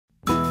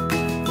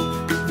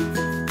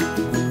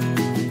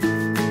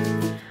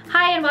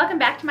welcome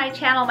back to my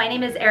channel. My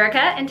name is Erica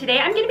and today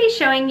I'm going to be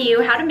showing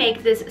you how to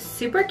make this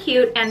super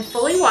cute and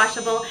fully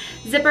washable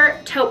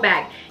zipper tote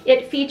bag.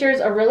 It features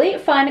a really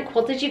fun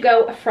quilt as you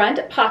go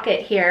front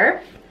pocket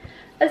here,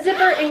 a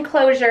zipper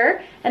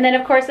enclosure, and then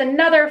of course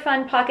another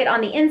fun pocket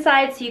on the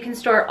inside so you can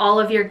store all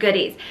of your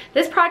goodies.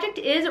 This project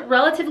is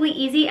relatively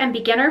easy and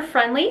beginner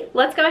friendly.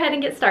 Let's go ahead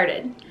and get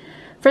started.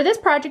 For this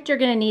project, you're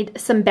going to need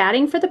some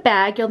batting for the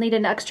bag. You'll need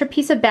an extra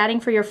piece of batting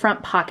for your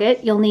front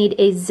pocket. You'll need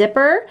a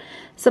zipper,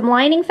 some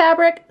lining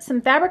fabric, some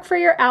fabric for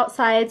your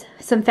outsides,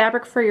 some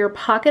fabric for your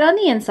pocket on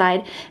the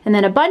inside, and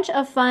then a bunch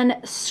of fun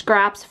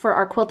scraps for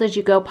our quilt as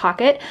you go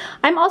pocket.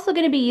 I'm also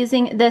going to be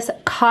using this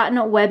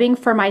cotton webbing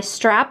for my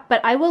strap,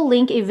 but I will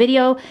link a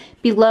video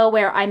below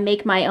where I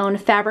make my own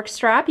fabric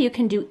strap. You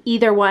can do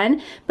either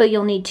one, but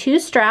you'll need two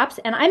straps,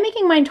 and I'm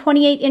making mine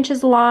 28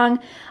 inches long.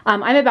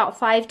 I'm about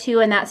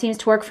 5'2", and that seems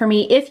to work for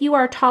me. If you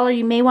are taller,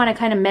 you may want to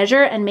kind of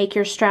measure and make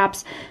your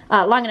straps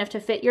long enough to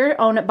fit your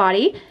own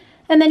body.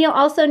 And then you'll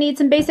also need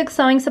some basic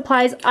sewing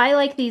supplies. I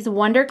like these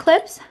Wonder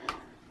Clips,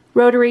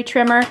 rotary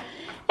trimmer,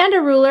 and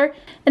a ruler.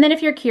 And then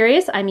if you're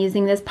curious, I'm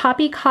using this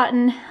poppy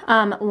cotton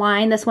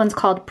line. This one's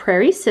called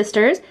Prairie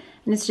Sisters,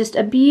 and it's just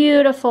a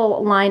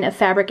beautiful line of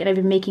fabric, and I've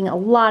been making a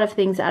lot of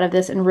things out of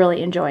this and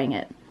really enjoying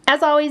it.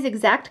 As always,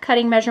 exact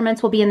cutting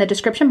measurements will be in the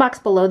description box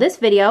below this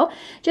video.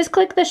 Just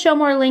click the show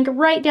more link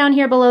right down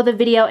here below the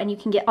video and you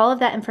can get all of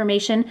that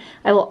information.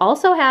 I will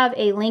also have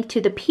a link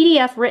to the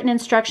PDF written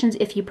instructions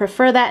if you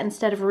prefer that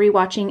instead of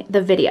rewatching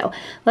the video.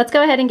 Let's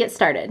go ahead and get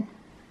started.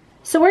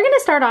 So we're going to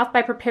start off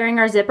by preparing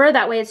our zipper.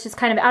 That way it's just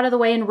kind of out of the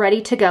way and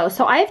ready to go.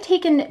 So I've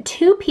taken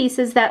two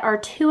pieces that are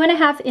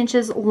 2.5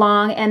 inches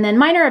long, and then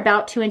mine are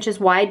about 2 inches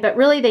wide, but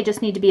really they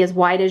just need to be as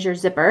wide as your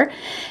zipper.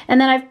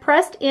 And then I've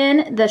pressed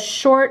in the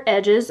short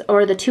edges,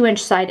 or the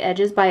 2-inch side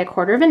edges, by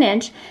 1/4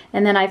 inch,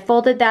 and then I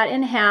folded that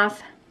in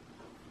half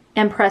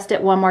and pressed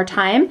it one more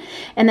time,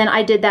 and then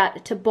I did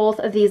that to both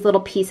of these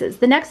little pieces.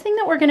 The next thing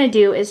that we're going to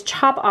do is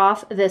chop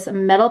off this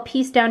metal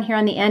piece down here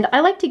on the end.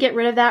 I like to get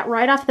rid of that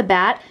right off the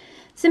bat,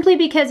 simply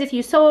because if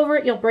you sew over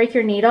it, you'll break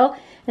your needle,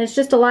 and it's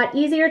just a lot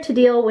easier to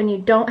deal when you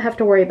don't have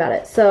to worry about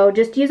it. So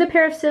just use a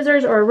pair of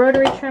scissors or a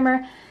rotary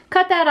trimmer,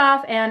 cut that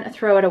off, and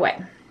throw it away.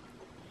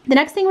 The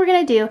next thing we're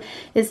going to do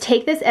is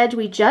take this edge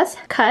we just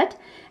cut,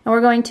 and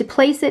we're going to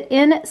place it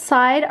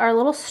inside our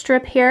little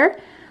strip here,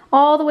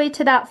 all the way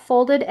to that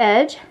folded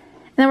edge.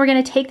 And then we're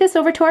going to take this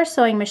over to our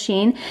sewing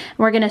machine, and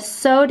we're going to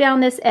sew down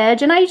this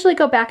edge, and I usually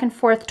go back and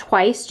forth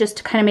twice just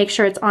to kind of make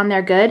sure it's on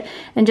there good,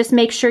 and just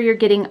make sure you're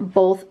getting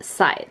both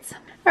sides.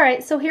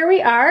 Alright, so here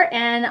we are,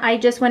 and I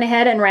just went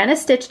ahead and ran a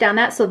stitch down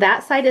that so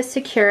that side is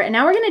secure, and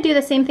now we're going to do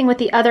the same thing with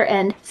the other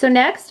end. So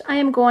next I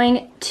am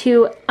going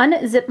to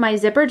unzip my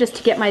zipper just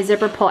to get my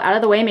zipper pull out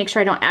of the way, make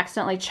sure I don't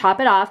accidentally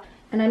chop it off,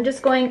 and I'm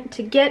just going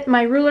to get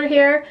my ruler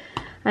here.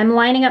 I'm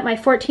lining up my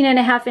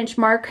 14.5 inch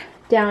mark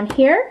down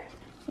here,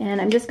 and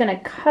I'm just going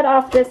to cut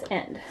off this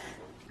end.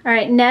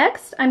 Alright,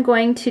 next I'm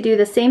going to do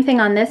the same thing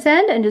on this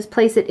end and just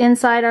place it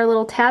inside our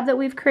little tab that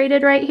we've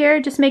created right here.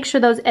 Just make sure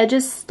those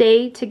edges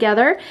stay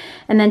together,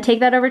 and then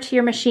take that over to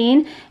your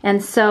machine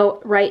and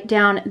sew right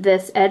down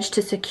this edge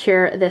to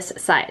secure this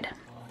side.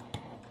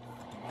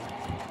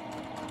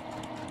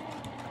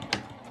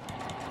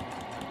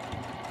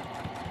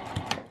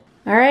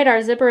 Alright,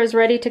 our zipper is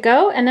ready to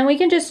go, and then we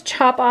can just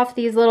chop off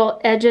these little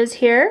edges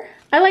here.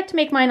 I like to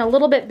make mine a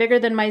little bit bigger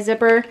than my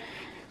zipper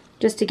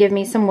just to give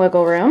me some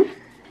wiggle room.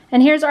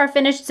 And here's our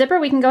finished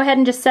zipper. We can go ahead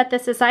and just set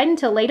this aside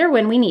until later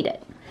when we need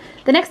it.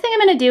 The next thing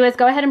I'm going to do is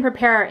go ahead and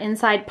prepare our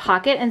inside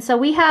pocket. And so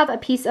we have a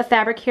piece of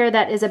fabric here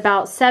that is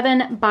about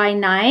 7 by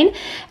 9.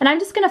 And I'm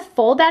just going to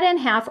fold that in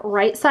half,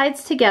 right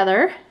sides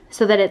together,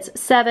 so that it's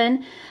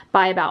 7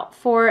 by about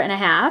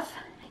 4.5.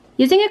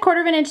 Using a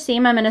 1/4 inch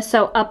seam, I'm going to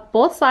sew up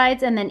both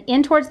sides and then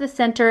in towards the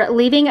center,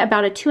 leaving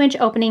about a 2-inch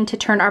opening to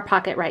turn our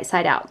pocket right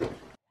side out.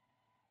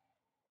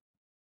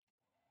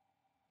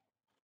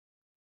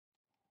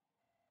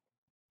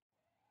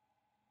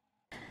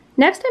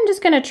 Next, I'm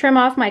just going to trim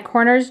off my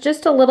corners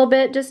just a little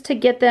bit, just to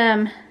get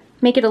them,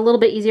 make it a little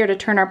bit easier to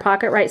turn our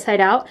pocket right side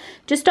out.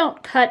 Just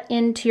don't cut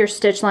into your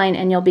stitch line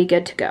and you'll be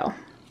good to go.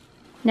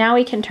 Now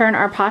we can turn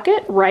our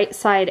pocket right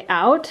side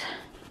out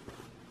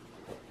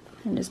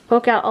and just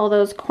poke out all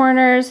those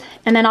corners.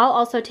 And then I'll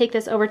also take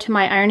this over to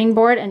my ironing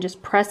board and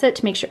just press it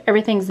to make sure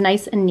everything's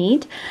nice and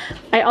neat.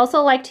 I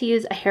also like to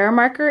use a hair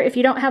marker. If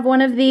you don't have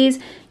one of these,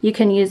 you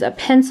can use a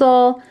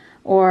pencil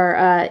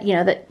or you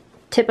know, the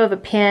tip of a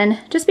pin.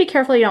 Just be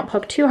careful you don't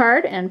poke too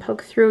hard and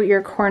poke through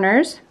your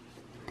corners.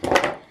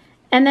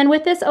 And then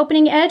with this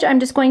opening edge, I'm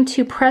just going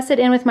to press it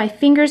in with my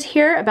fingers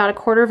here about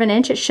 1/4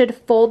 inch. It should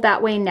fold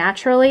that way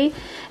naturally.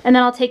 And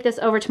then I'll take this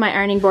over to my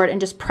ironing board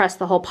and just press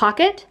the whole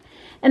pocket.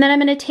 And then I'm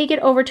going to take it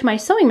over to my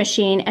sewing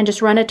machine and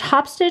just run a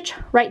top stitch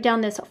right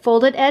down this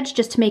folded edge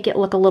just to make it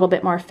look a little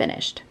bit more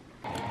finished.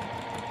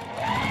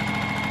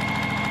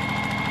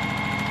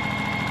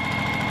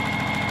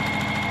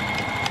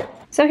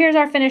 So here's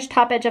our finished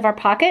top edge of our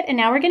pocket, and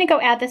now we're going to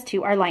go add this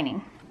to our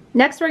lining.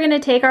 Next, we're going to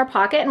take our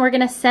pocket and we're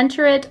going to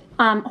center it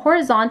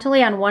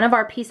horizontally on one of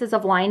our pieces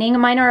of lining.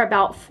 Mine are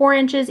about 4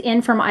 inches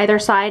in from either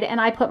side,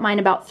 and I put mine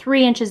about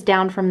 3 inches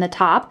down from the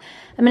top.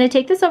 I'm going to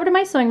take this over to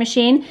my sewing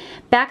machine,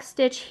 back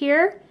stitch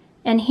here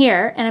and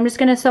here, and I'm just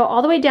going to sew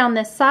all the way down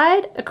this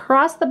side,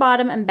 across the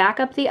bottom, and back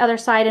up the other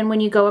side. And when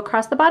you go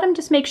across the bottom,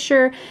 just make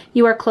sure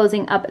you are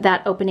closing up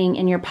that opening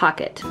in your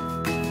pocket.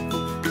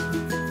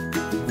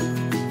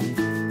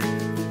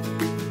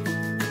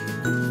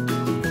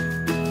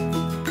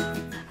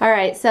 All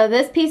right, so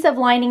this piece of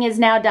lining is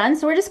now done.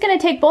 So we're just gonna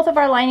take both of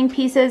our lining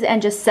pieces and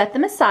just set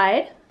them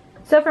aside.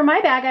 So for my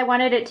bag, I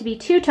wanted it to be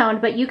two-toned,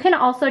 but you can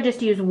also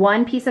just use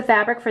one piece of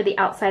fabric for the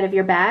outside of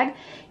your bag.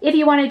 If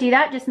you wanna do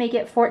that, just make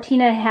it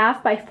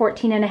 14.5 by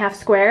 14.5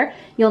 square.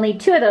 You'll need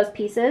 2 of those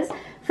pieces.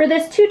 For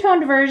this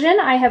two-toned version,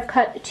 I have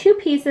cut 2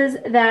 pieces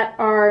that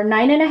are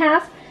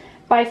 9.5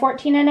 by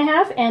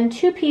 14.5 and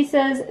 2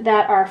 pieces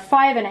that are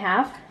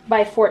 5.5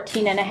 by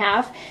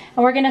 14.5,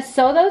 and we're going to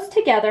sew those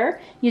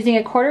together using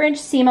a 1/4 inch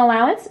seam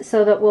allowance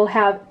so that we'll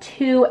have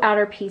 2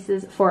 outer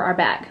pieces for our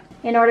bag.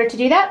 In order to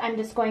do that, I'm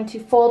just going to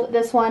fold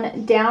this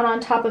one down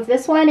on top of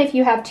this one. If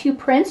you have 2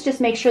 prints,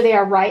 just make sure they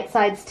are right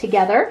sides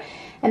together,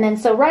 and then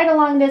sew right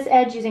along this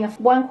edge using a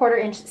 1/4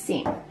 inch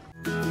seam.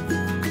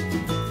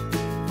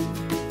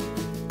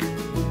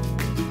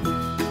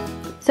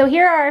 So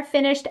here are our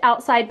finished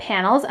outside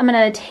panels. I'm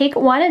going to take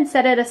one and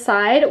set it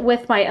aside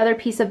with my other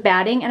piece of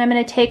batting, and I'm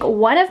going to take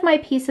one of my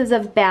pieces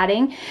of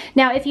batting.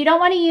 Now, if you don't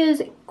want to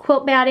use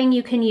quilt batting,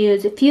 you can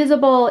use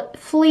fusible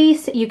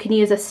fleece, you can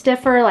use a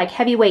stiffer like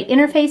heavyweight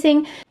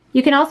interfacing.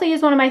 You can also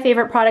use one of my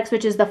favorite products,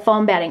 which is the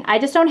foam batting. I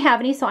just don't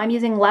have any, so I'm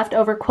using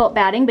leftover quilt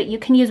batting, but you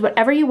can use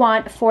whatever you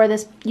want for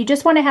this. You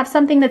just want to have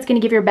something that's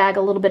going to give your bag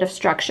a little bit of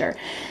structure.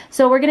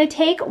 So we're going to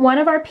take one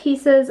of our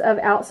pieces of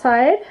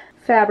outside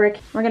fabric.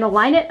 We're going to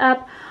line it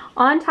up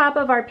on top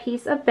of our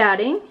piece of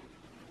batting.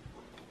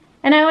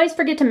 And I always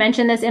forget to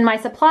mention this in my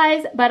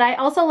supplies, but I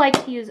also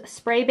like to use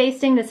spray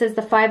basting. This is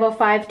the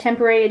 505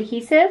 temporary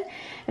adhesive.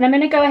 And I'm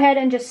going to go ahead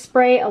and just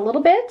spray a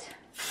little bit.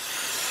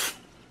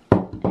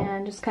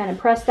 And just kind of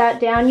press that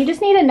down. You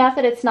just need enough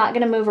that it's not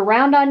going to move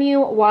around on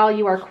you while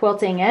you are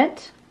quilting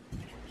it.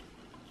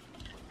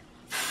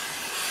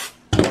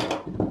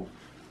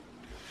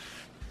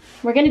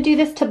 We're going to do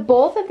this to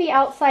both of the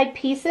outside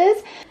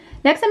pieces.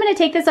 Next, I'm going to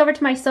take this over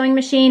to my sewing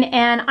machine,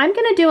 and I'm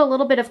going to do a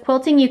little bit of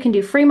quilting. You can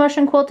do free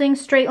motion quilting,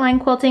 straight line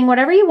quilting,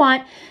 whatever you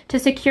want to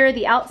secure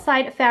the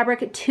outside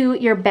fabric to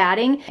your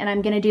batting, and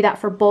I'm going to do that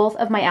for both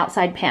of my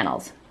outside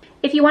panels.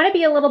 If you want to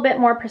be a little bit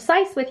more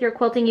precise with your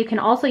quilting, you can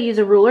also use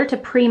a ruler to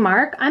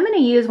pre-mark. I'm going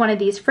to use one of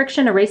these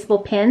friction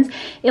erasable pins.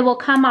 It will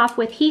come off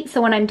with heat,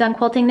 so when I'm done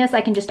quilting this,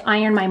 I can just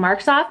iron my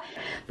marks off.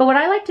 But what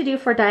I like to do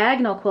for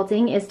diagonal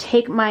quilting is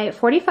take my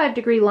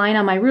 45-degree line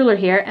on my ruler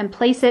here and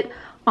place it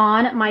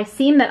on my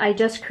seam that I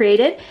just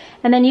created,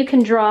 and then you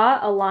can draw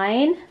a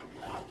line,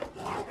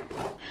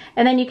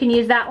 and then you can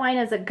use that line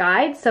as a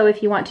guide. So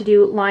if you want to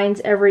do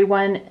lines every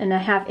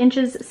 1.5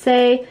 inches,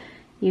 say,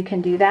 you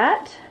can do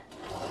that.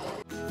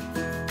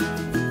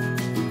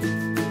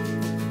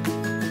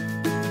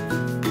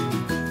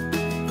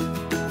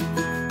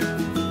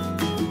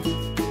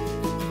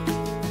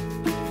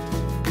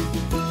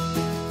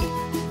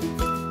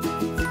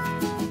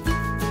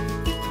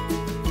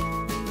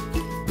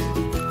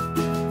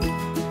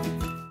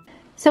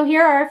 So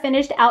here are our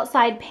finished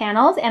outside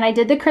panels, and I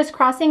did the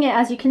crisscrossing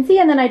as you can see,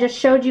 and then I just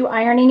showed you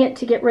ironing it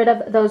to get rid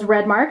of those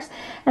red marks.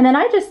 And then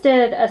I just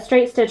did a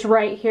straight stitch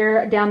right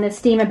here down this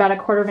seam about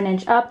 1/4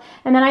 inch up,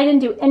 and then I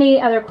didn't do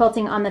any other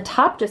quilting on the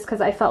top just because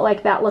I felt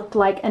like that looked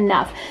like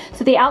enough.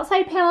 So the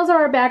outside panels of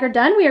our bag are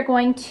done. We are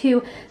going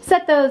to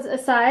set those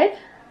aside.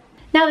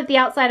 Now that the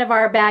outside of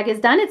our bag is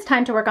done, it's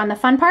time to work on the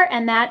fun part,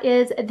 and that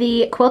is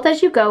the Quilt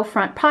As You Go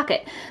front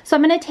pocket. So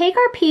I'm going to take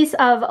our piece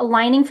of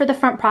lining for the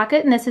front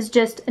pocket, and this is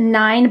just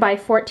 9 by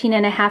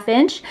 14.5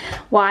 inch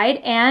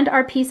wide, and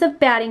our piece of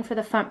batting for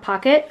the front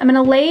pocket. I'm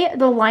going to lay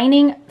the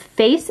lining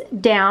face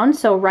down,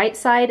 so right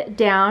side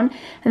down,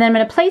 and then I'm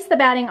going to place the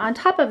batting on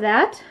top of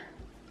that.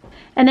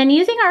 And then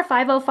using our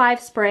 505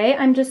 spray,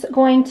 I'm just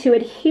going to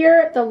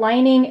adhere the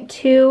lining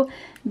to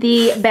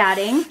the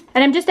batting,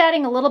 and I'm just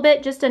adding a little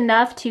bit, just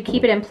enough to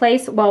keep it in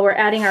place while we're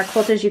adding our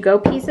Quilt As You Go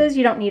pieces.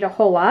 You don't need a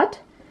whole lot.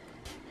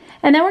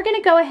 And then we're going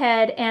to go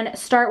ahead and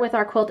start with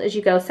our Quilt As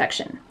You Go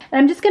section. And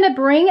I'm just going to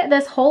bring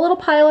this whole little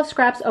pile of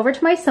scraps over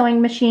to my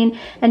sewing machine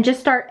and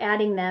just start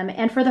adding them.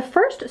 And for the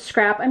first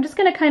scrap, I'm just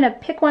going to kind of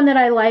pick one that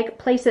I like,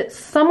 place it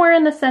somewhere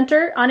in the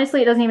center.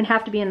 Honestly, it doesn't even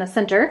have to be in the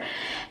center.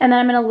 And then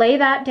I'm going to lay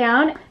that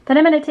down. Then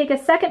I'm going to take a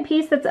second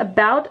piece that's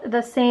about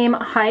the same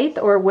height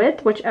or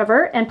width,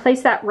 whichever, and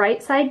place that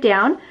right side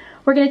down.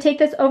 We're going to take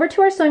this over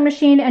to our sewing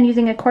machine and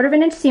using a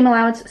 1/4 inch seam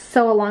allowance,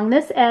 sew along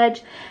this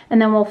edge, and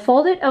then we'll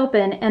fold it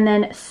open and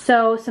then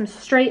sew some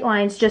straight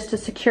lines just to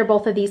secure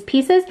both of these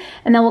pieces,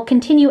 and then we'll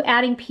continue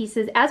adding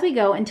pieces as we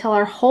go until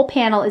our whole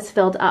panel is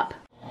filled up.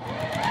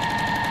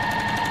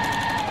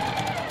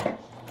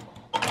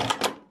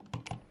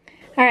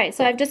 Alright,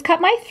 so I've just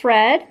cut my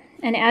thread,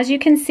 and as you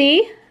can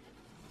see,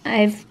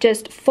 I've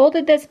just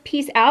folded this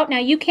piece out. Now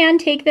you can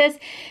take this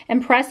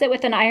and press it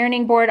with an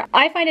ironing board.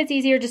 I find it's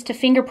easier just to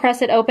finger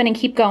press it open and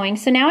keep going.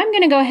 So now I'm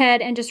gonna go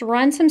ahead and just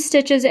run some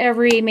stitches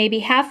every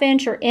maybe ½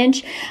 inch or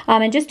inch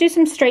and just do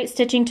some straight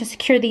stitching to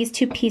secure these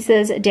two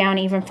pieces down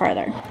even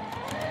farther.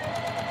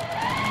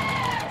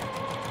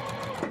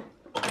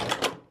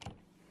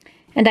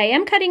 And I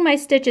am cutting my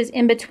stitches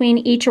in between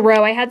each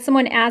row. I had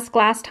someone ask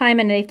last time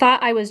and they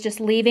thought I was just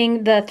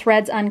leaving the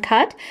threads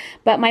uncut,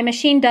 but my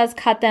machine does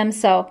cut them,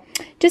 so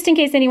just in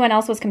case anyone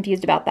else was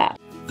confused about that.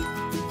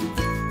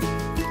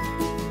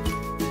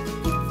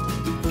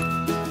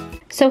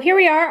 So here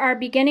we are, our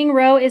beginning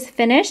row is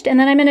finished, and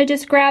then I'm gonna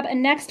just grab a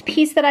next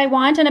piece that I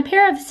want, and a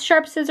pair of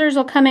sharp scissors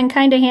will come in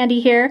kind of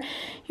handy here.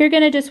 You're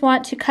gonna just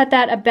want to cut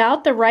that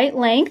about the right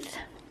length.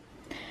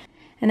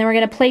 And then we're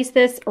gonna place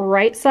this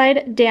right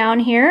side down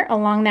here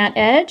along that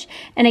edge.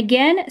 And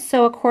again,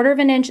 sew a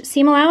 1/4 inch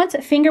seam allowance,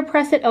 finger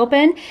press it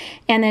open,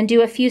 and then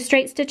do a few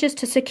straight stitches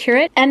to secure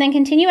it. And then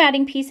continue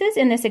adding pieces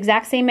in this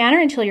exact same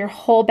manner until your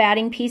whole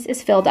batting piece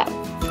is filled up.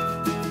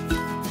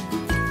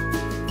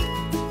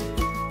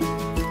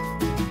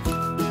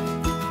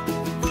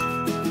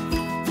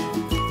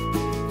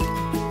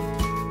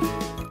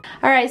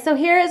 All right, so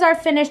here is our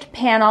finished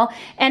panel,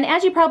 and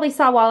as you probably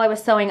saw while I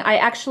was sewing, I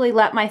actually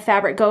let my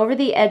fabric go over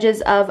the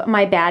edges of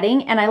my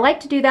batting, and I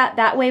like to do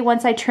that way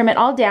once I trim it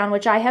all down,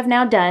 which I have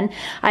now done.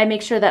 I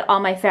make sure that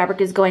all my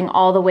fabric is going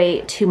all the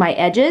way to my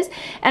edges,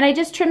 and I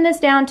just trimmed this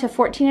down to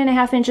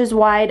 14½ inches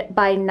wide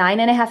by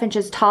 9½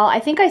 inches tall. I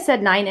think I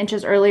said 9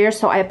 inches earlier,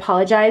 so I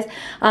apologize.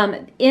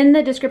 In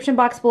the description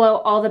box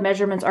below, all the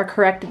measurements are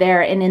correct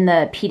there, and in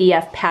the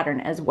PDF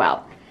pattern as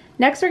well.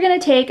 Next, we're going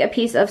to take a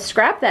piece of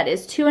scrap that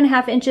is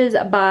 2½ inches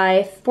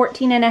by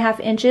 14½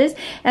 inches,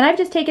 and I've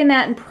just taken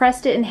that and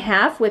pressed it in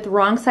half with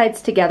wrong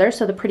sides together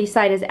so the pretty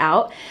side is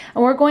out.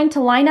 And we're going to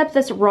line up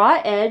this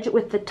raw edge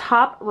with the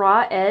top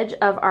raw edge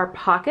of our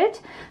pocket,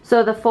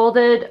 so the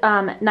folded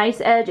nice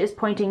edge is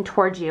pointing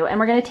towards you. And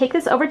we're going to take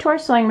this over to our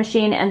sewing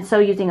machine and sew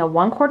using a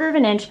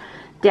 1/4 inch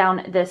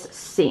down this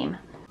seam.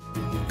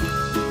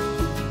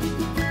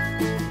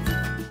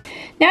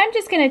 Now I'm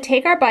just going to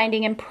take our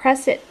binding and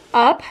press it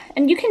up,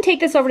 and you can take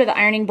this over to the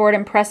ironing board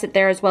and press it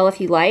there as well if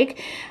you like,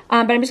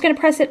 but I'm just going to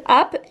press it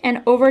up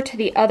and over to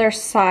the other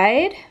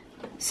side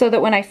so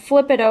that when I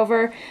flip it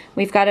over,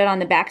 we've got it on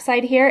the back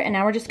side here, and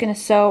now we're just going to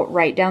sew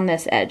right down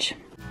this edge.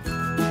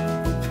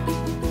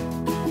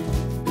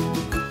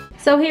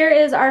 So here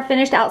is our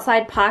finished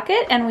outside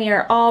pocket, and we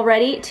are all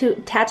ready to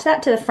attach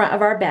that to the front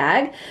of our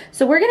bag.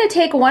 So we're gonna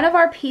take one of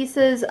our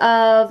pieces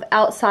of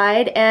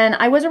outside, and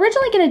I was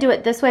originally gonna do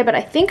it this way, but I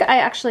think I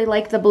actually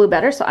like the blue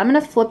better, so I'm gonna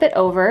flip it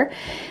over,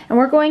 and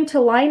we're going to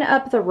line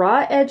up the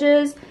raw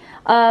edges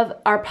of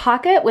our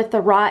pocket with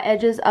the raw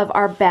edges of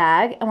our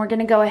bag, and we're going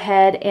to go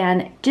ahead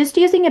and just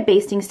using a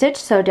basting stitch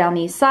sew down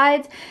these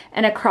sides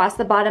and across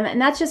the bottom, and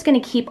that's just going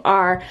to keep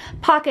our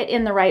pocket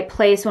in the right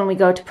place when we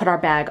go to put our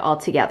bag all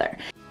together.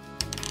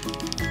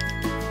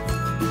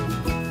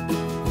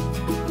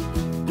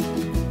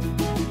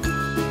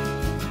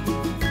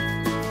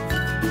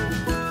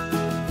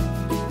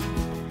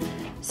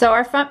 So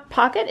our front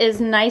pocket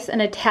is nice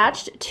and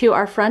attached to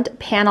our front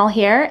panel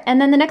here. And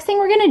then the next thing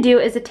we're gonna do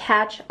is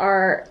attach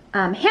our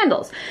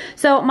handles.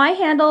 So my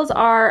handles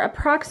are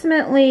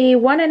approximately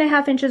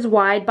 1½ inches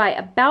wide by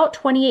about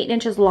 28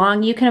 inches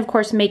long. You can of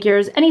course make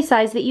yours any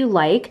size that you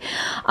like.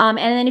 And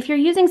then if you're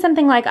using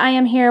something like I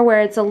am here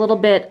where it's a little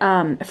bit,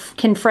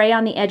 can fray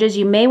on the edges,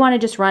 you may wanna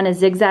just run a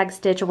zigzag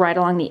stitch right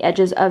along the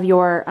edges of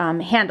your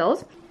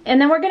handles. And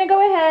then we're going to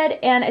go ahead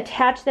and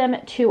attach them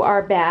to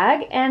our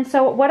bag. And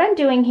so what I'm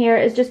doing here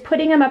is just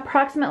putting them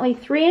approximately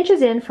 3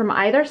 inches in from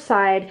either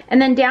side and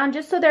then down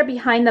just so they're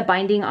behind the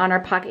binding on our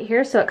pocket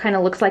here, so it kind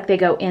of looks like they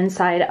go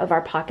inside of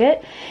our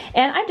pocket.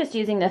 And I'm just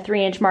using the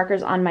 3-inch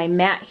markers on my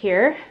mat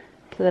here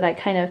so that I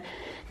kind of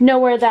know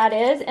where that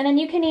is. And then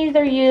you can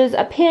either use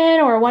a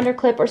pin or a wonder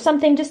clip or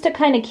something just to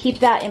kind of keep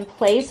that in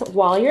place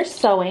while you're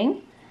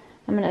sewing.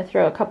 I'm going to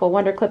throw a couple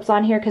wonder clips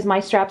on here because my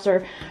straps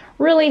are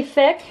really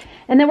thick.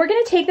 And then we're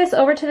going to take this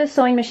over to the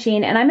sewing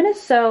machine, and I'm going to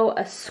sew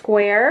a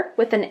square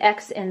with an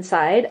X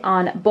inside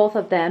on both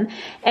of them,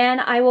 and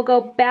I will go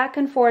back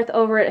and forth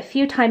over it a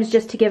few times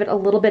just to give it a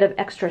little bit of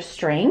extra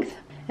strength.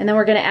 And then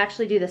we're going to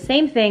actually do the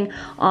same thing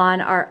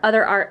on our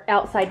other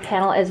outside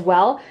panel as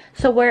well.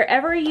 So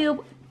wherever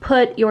you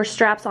put your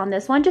straps on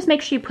this one, just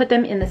make sure you put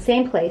them in the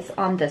same place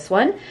on this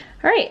one.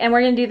 All right, and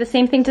we're going to do the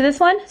same thing to this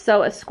one.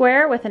 So a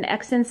square with an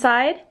X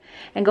inside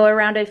and go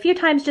around it a few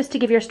times just to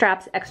give your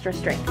straps extra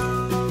strength.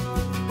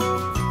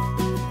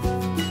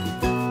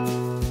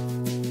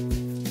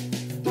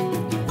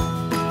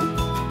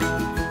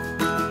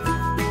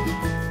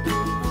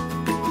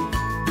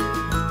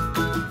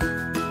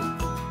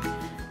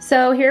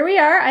 So here we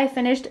are, I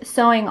finished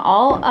sewing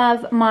all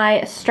of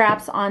my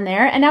straps on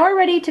there, and now we're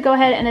ready to go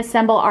ahead and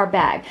assemble our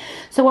bag.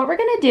 So what we're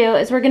gonna do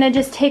is we're gonna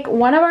just take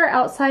one of our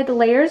outside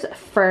layers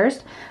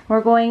first.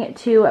 We're going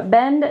to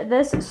bend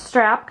this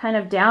strap kind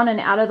of down and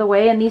out of the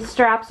way, and these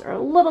straps are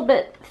a little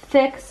bit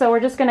thick, so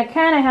we're just gonna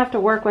kind of have to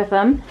work with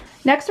them.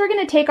 Next, we're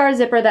gonna take our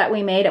zipper that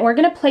we made and we're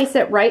gonna place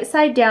it right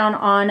side down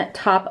on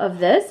top of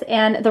this.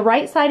 And the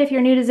right side, if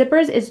you're new to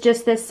zippers, is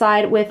just this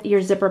side with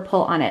your zipper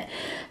pull on it.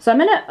 So I'm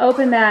gonna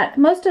open that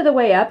most of the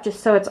way up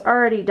just so it's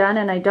already done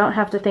and I don't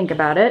have to think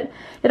about it.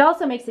 It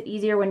also makes it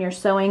easier when you're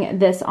sewing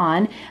this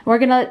on. We're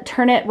gonna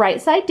turn it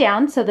right side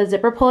down, so the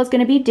zipper pull is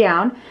gonna be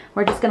down.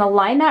 We're just gonna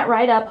line that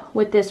right up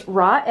with this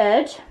raw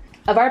edge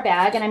of our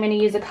bag, and I'm gonna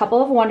use a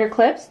couple of Wonder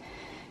Clips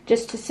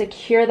just to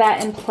secure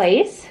that in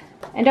place.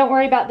 And don't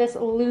worry about this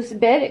loose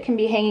bit, it can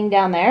be hanging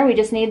down there. We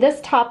just need this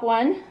top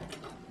one.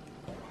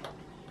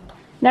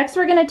 Next,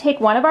 we're gonna take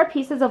one of our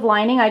pieces of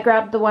lining. I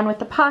grabbed the one with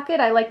the pocket.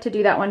 I like to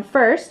do that one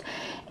first.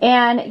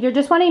 And you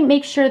just wanna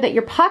make sure that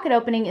your pocket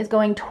opening is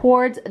going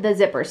towards the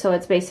zipper, so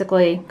it's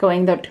basically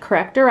going the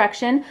correct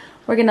direction.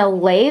 We're gonna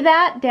lay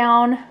that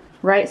down,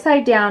 right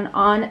side down,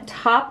 on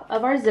top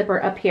of our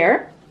zipper up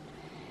here.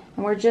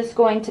 And we're just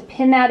going to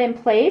pin that in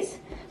place.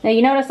 Now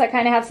you notice I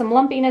kind of have some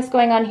lumpiness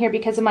going on here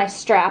because of my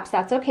straps.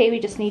 That's okay, we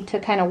just need to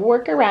kind of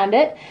work around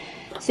it.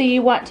 So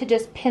you want to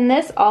just pin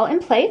this all in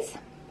place.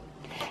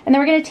 And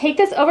then we're going to take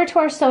this over to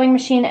our sewing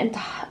machine and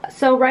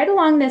sew right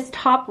along this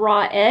top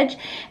raw edge.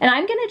 And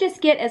I'm going to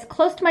just get as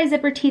close to my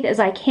zipper teeth as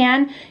I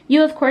can.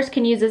 You of course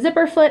can use a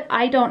zipper foot.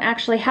 I don't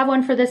actually have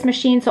one for this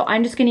machine, so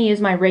I'm just going to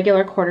use my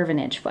regular 1/4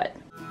 inch foot.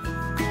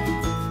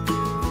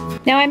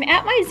 Now I'm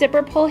at my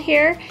zipper pull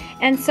here,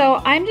 and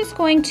so I'm just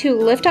going to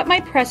lift up my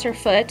presser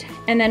foot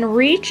and then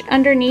reach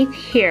underneath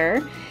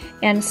here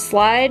and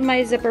slide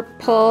my zipper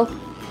pull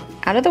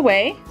out of the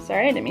way.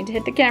 Sorry, I didn't mean to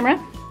hit the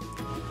camera.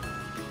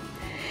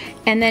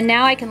 And then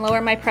now I can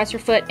lower my presser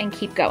foot and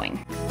keep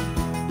going.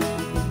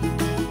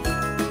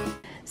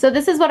 So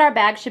this is what our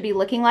bag should be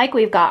looking like.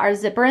 We've got our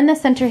zipper in the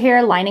center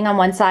here, lining on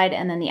one side,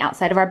 and then the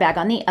outside of our bag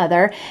on the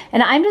other.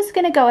 And I'm just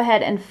gonna go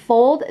ahead and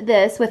fold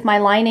this with my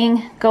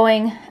lining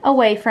going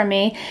away from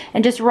me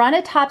and just run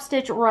a top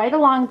stitch right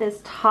along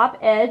this top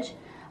edge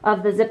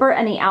of the zipper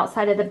and the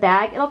outside of the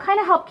bag. It'll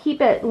kind of help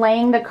keep it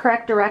laying the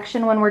correct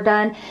direction when we're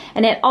done,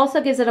 and it also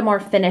gives it a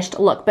more finished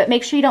look. But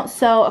make sure you don't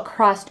sew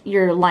across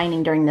your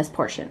lining during this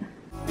portion.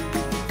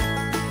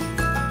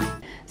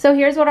 So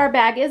here's what our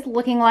bag is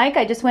looking like.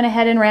 I just went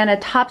ahead and ran a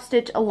top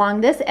stitch along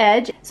this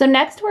edge. So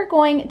next we're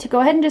going to go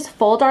ahead and just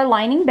fold our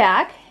lining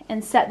back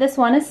and set this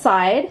one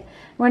aside.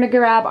 We're gonna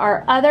grab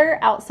our other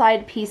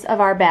outside piece of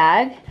our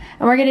bag,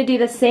 and we're gonna do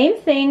the same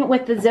thing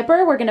with the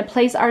zipper. We're gonna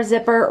place our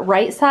zipper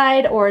right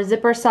side or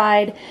zipper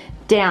side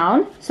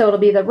down. So it'll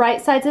be the right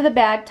sides of the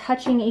bag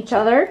touching each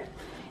other,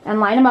 and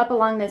line them up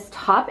along this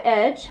top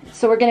edge.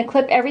 So we're gonna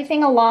clip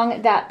everything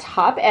along that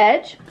top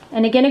edge.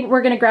 And again,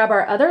 we're gonna grab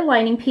our other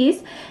lining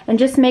piece and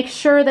just make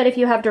sure that if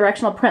you have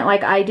directional print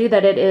like I do,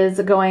 that it is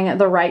going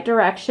the right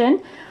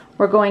direction.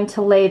 We're going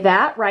to lay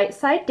that right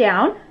side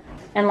down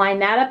and line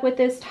that up with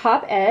this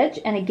top edge,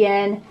 and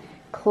again,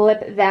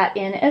 clip that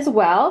in as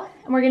well.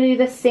 And we're gonna do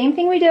the same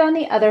thing we did on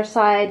the other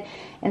side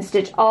and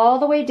stitch all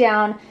the way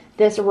down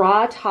this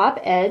raw top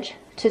edge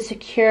to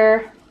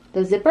secure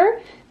the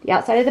zipper, the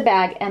outside of the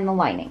bag, and the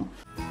lining.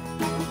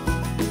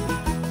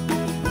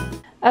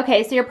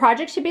 Okay, so your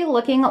project should be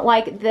looking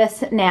like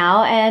this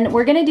now, and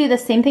we're gonna do the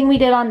same thing we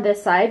did on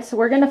this side. So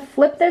we're gonna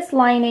flip this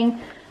lining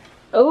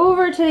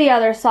over to the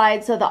other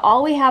side so that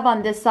all we have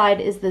on this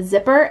side is the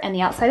zipper and the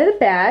outside of the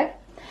bag.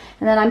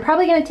 And then I'm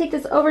probably gonna take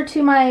this over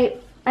to my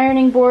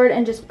ironing board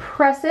and just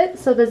press it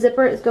so the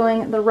zipper is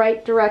going the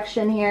right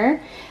direction here.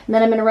 And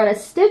then I'm gonna run a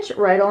stitch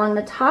right along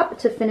the top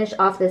to finish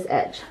off this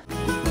edge.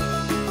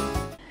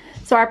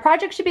 So our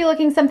project should be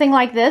looking something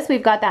like this.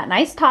 We've got that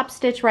nice top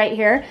stitch right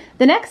here.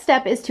 The next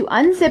step is to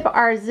unzip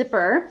our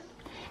zipper.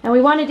 And we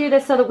want to do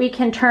this so that we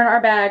can turn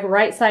our bag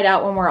right side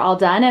out when we're all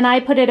done. And I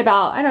put it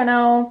about, I don't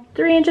know,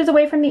 3 inches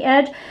away from the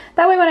edge.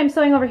 That way when I'm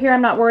sewing over here,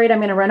 I'm not worried I'm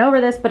going to run over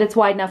this, but it's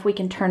wide enough we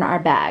can turn our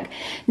bag.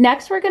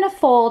 Next, we're going to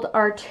fold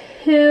our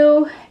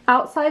 2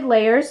 outside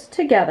layers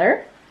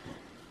together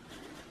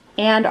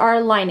and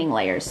our lining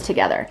layers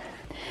together.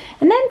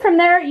 And then from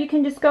there, you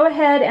can just go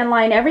ahead and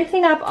line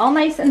everything up all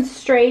nice and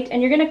straight,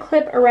 and you're gonna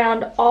clip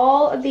around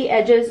all of the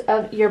edges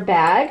of your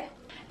bag.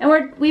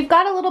 And we've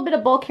got a little bit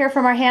of bulk here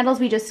from our handles.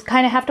 We just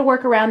kind of have to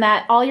work around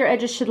that. All your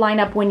edges should line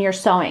up when you're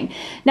sewing.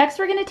 Next,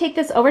 we're gonna take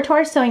this over to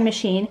our sewing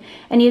machine,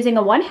 and using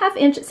a 1/2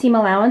 inch seam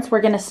allowance,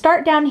 we're gonna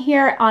start down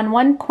here on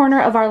one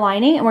corner of our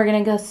lining, and we're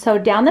gonna go sew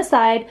down the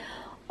side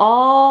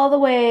all the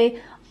way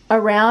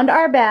around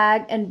our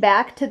bag and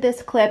back to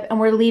this clip, and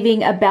we're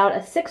leaving about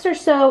a 6 or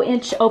so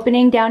inch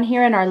opening down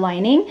here in our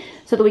lining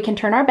so that we can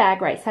turn our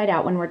bag right side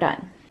out when we're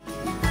done.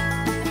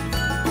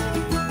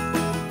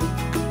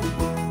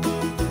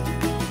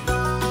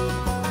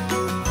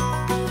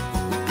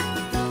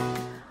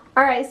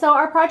 Alright, so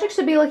our project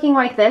should be looking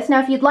like this.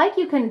 Now if you'd like,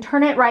 you can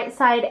turn it right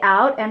side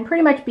out and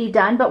pretty much be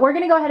done, but we're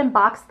going to go ahead and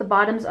box the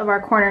bottoms of our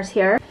corners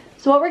here.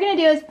 So what we're going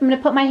to do is I'm going to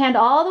put my hand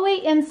all the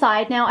way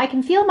inside. Now I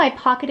can feel my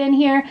pocket in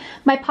here.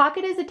 My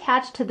pocket is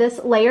attached to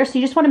this layer, so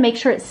you just want to make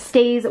sure it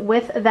stays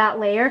with that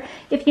layer.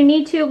 If you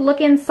need to,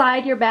 look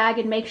inside your bag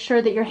and make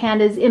sure that your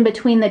hand is in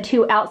between the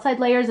 2 outside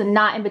layers and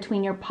not in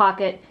between your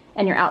pocket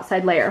and your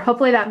outside layer.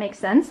 Hopefully that makes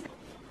sense.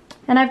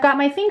 And I've got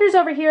my fingers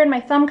over here and my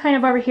thumb kind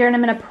of over here, and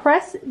I'm going to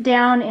press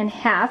down in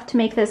half to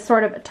make this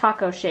sort of a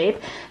taco shape.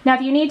 Now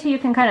if you need to, you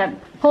can kind of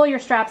pull your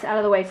straps out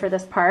of the way for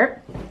this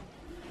part.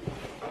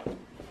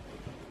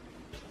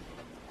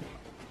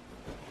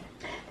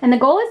 And the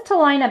goal is to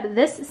line up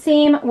this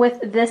seam with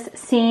this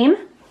seam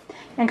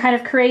and kind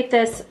of create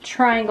this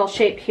triangle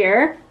shape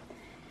here.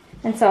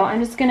 And so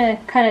I'm just going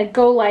to kind of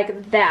go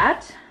like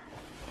that.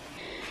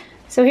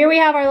 So here we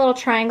have our little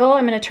triangle.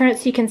 I'm going to turn it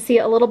so you can see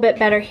it a little bit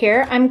better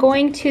here. I'm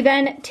going to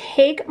then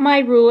take my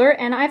ruler,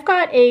 and I've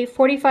got a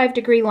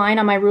 45-degree line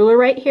on my ruler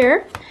right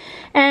here.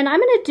 And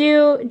I'm going to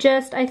do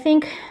just, I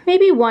think,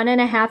 maybe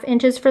 1.5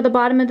 inches for the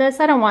bottom of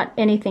this. I don't want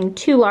anything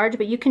too large,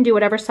 but you can do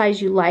whatever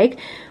size you like.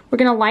 We're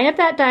going to line up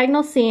that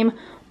diagonal seam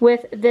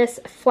with this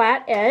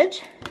flat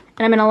edge.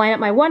 And I'm going to line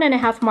up my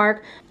 1.5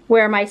 mark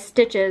where my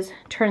stitches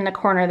turn the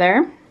corner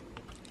there.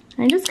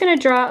 I'm just going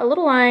to draw a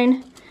little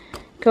line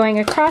going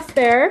across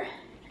there.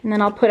 And then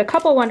I'll put a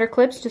couple wonder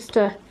clips just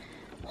to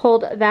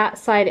hold that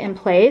side in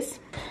place.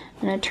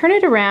 I'm going to turn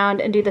it around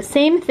and do the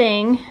same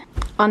thing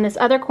on this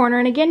other corner.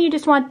 And again, you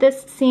just want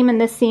this seam and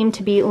this seam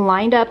to be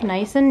lined up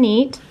nice and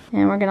neat.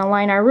 And we're going to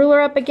line our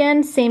ruler up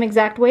again, same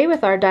exact way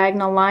with our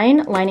diagonal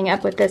line, lining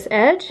up with this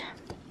edge.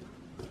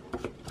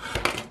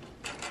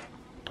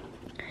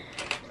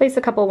 Place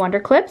a couple wonder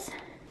clips.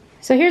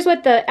 So here's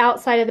what the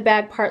outside of the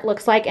bag part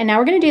looks like. And now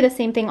we're going to do the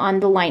same thing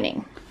on the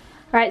lining.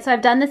 All right, so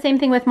I've done the same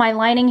thing with my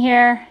lining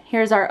here.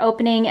 Here's our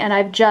opening, and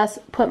I've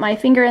just put my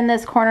finger in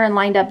this corner and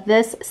lined up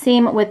this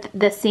seam with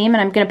this seam,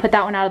 and I'm gonna put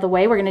that one out of the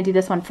way. We're gonna do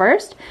this one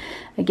first.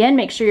 Again,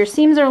 make sure your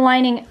seams are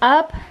lining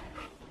up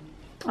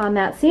on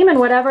that seam, and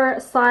whatever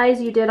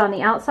size you did on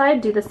the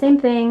outside, do the same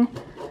thing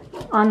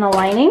on the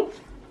lining.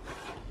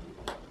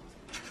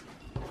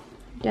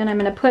 Again, I'm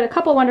gonna put a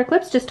couple wonder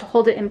clips just to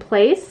hold it in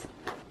place.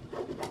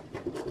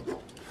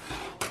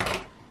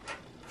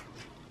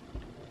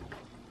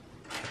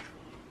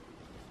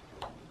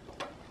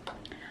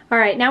 All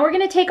right, now we're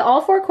gonna take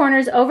all 4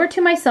 corners over to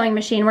my sewing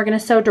machine. We're gonna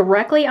sew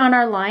directly on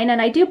our line, and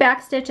I do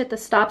back stitch at the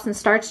stops and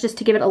starts just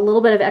to give it a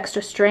little bit of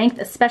extra strength,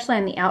 especially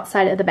on the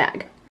outside of the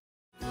bag.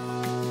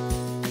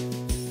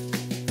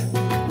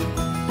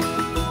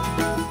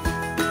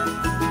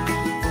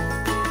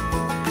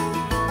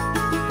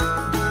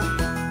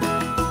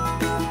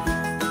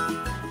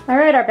 All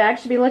right, our bag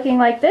should be looking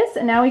like this,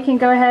 and now we can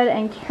go ahead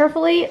and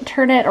carefully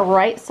turn it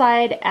right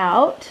side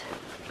out.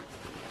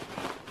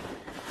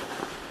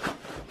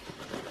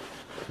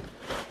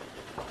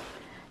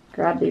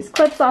 Grab these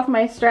clips off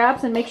my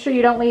straps and make sure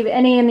you don't leave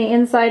any in the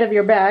inside of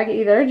your bag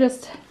either,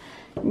 just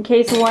in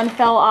case one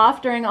fell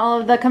off during all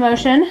of the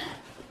commotion.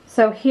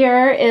 So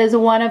here is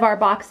one of our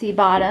boxy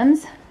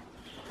bottoms.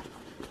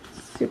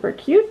 Super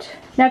cute.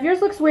 Now if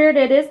yours looks weird,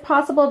 it is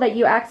possible that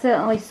you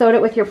accidentally sewed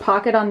it with your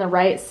pocket on the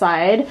right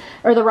side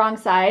or the wrong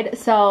side.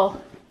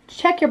 So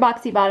check your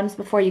boxy bottoms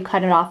before you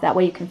cut it off. That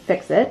way you can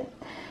fix it.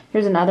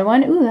 Here's another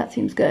one. Ooh, that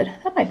seems good.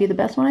 That might be the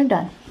best one I've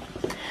done.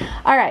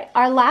 All right,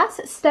 our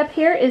last step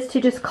here is to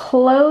just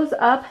close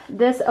up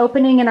this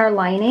opening in our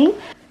lining.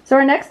 So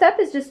our next step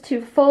is just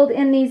to fold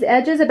in these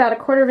edges about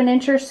 1/4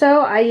 inch or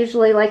so. I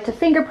usually like to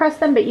finger press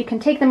them, but you can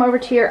take them over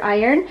to your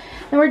iron.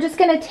 And we're just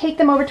gonna take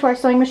them over to our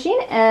sewing machine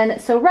and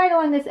sew right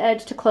along this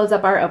edge to close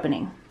up our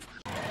opening.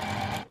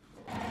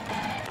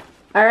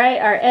 All right,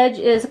 our edge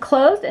is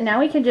closed, and now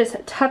we can just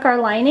tuck our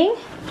lining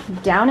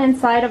down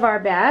inside of our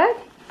bag.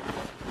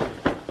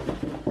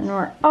 And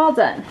we're all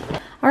done.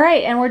 All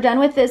right, and we're done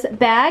with this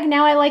bag.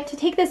 Now I like to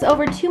take this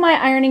over to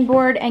my ironing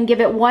board and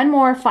give it one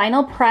more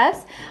final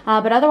press,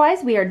 but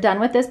otherwise we are done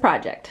with this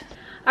project.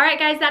 All right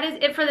guys, that is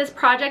it for this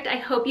project. I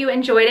hope you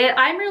enjoyed it.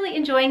 I'm really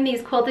enjoying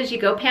these Quilt As You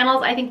Go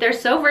panels. I think they're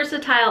so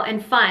versatile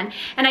and fun.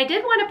 And I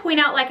did want to point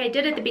out, like I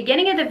did at the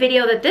beginning of the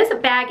video, that this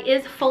bag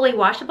is fully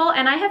washable,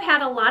 and I have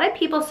had a lot of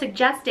people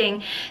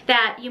suggesting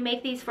that you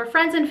make these for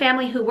friends and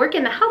family who work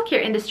in the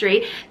healthcare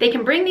industry. They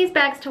can bring these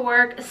bags to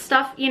work,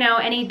 stuff, you know,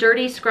 any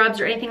dirty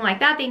scrubs or anything like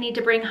that they need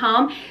to bring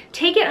home,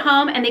 take it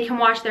home, and they can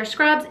wash their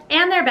scrubs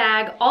and their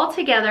bag all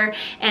together,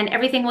 and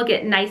everything will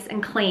get nice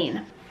and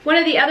clean. One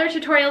of the other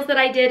tutorials that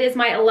I did is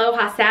my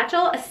Aloha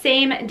satchel,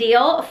 same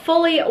deal,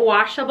 fully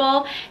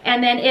washable,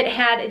 and then it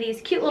had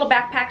these cute little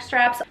backpack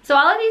straps. So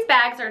all of these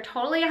bags are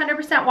totally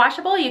 100%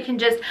 washable. You can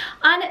just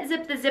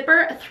unzip the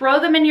zipper, throw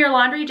them in your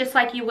laundry just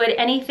like you would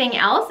anything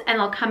else, and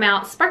they'll come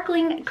out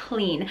sparkling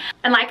clean.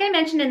 And like I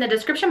mentioned in the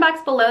description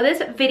box below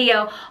this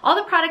video, all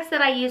the products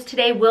that I used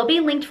today will be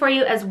linked for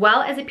you, as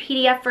well as a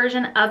PDF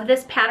version of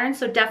this pattern,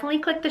 so definitely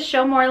click the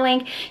show more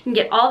link. You can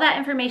get all that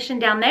information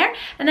down there.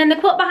 And then the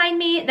quilt behind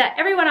me that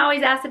everyone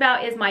always asks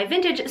about is my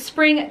vintage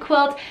spring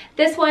quilt.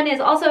 This one is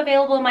also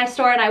available in my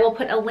store, and I will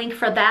put a link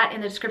for that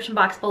in the description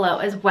box below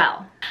as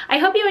well. I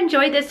hope you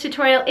enjoyed this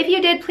tutorial. If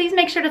you did, please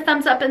make sure to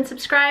thumbs up and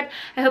subscribe.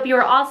 I hope you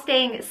are all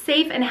staying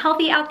safe and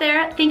healthy out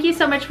there. Thank you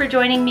so much for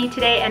joining me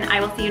today, and I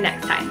will see you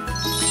next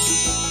time.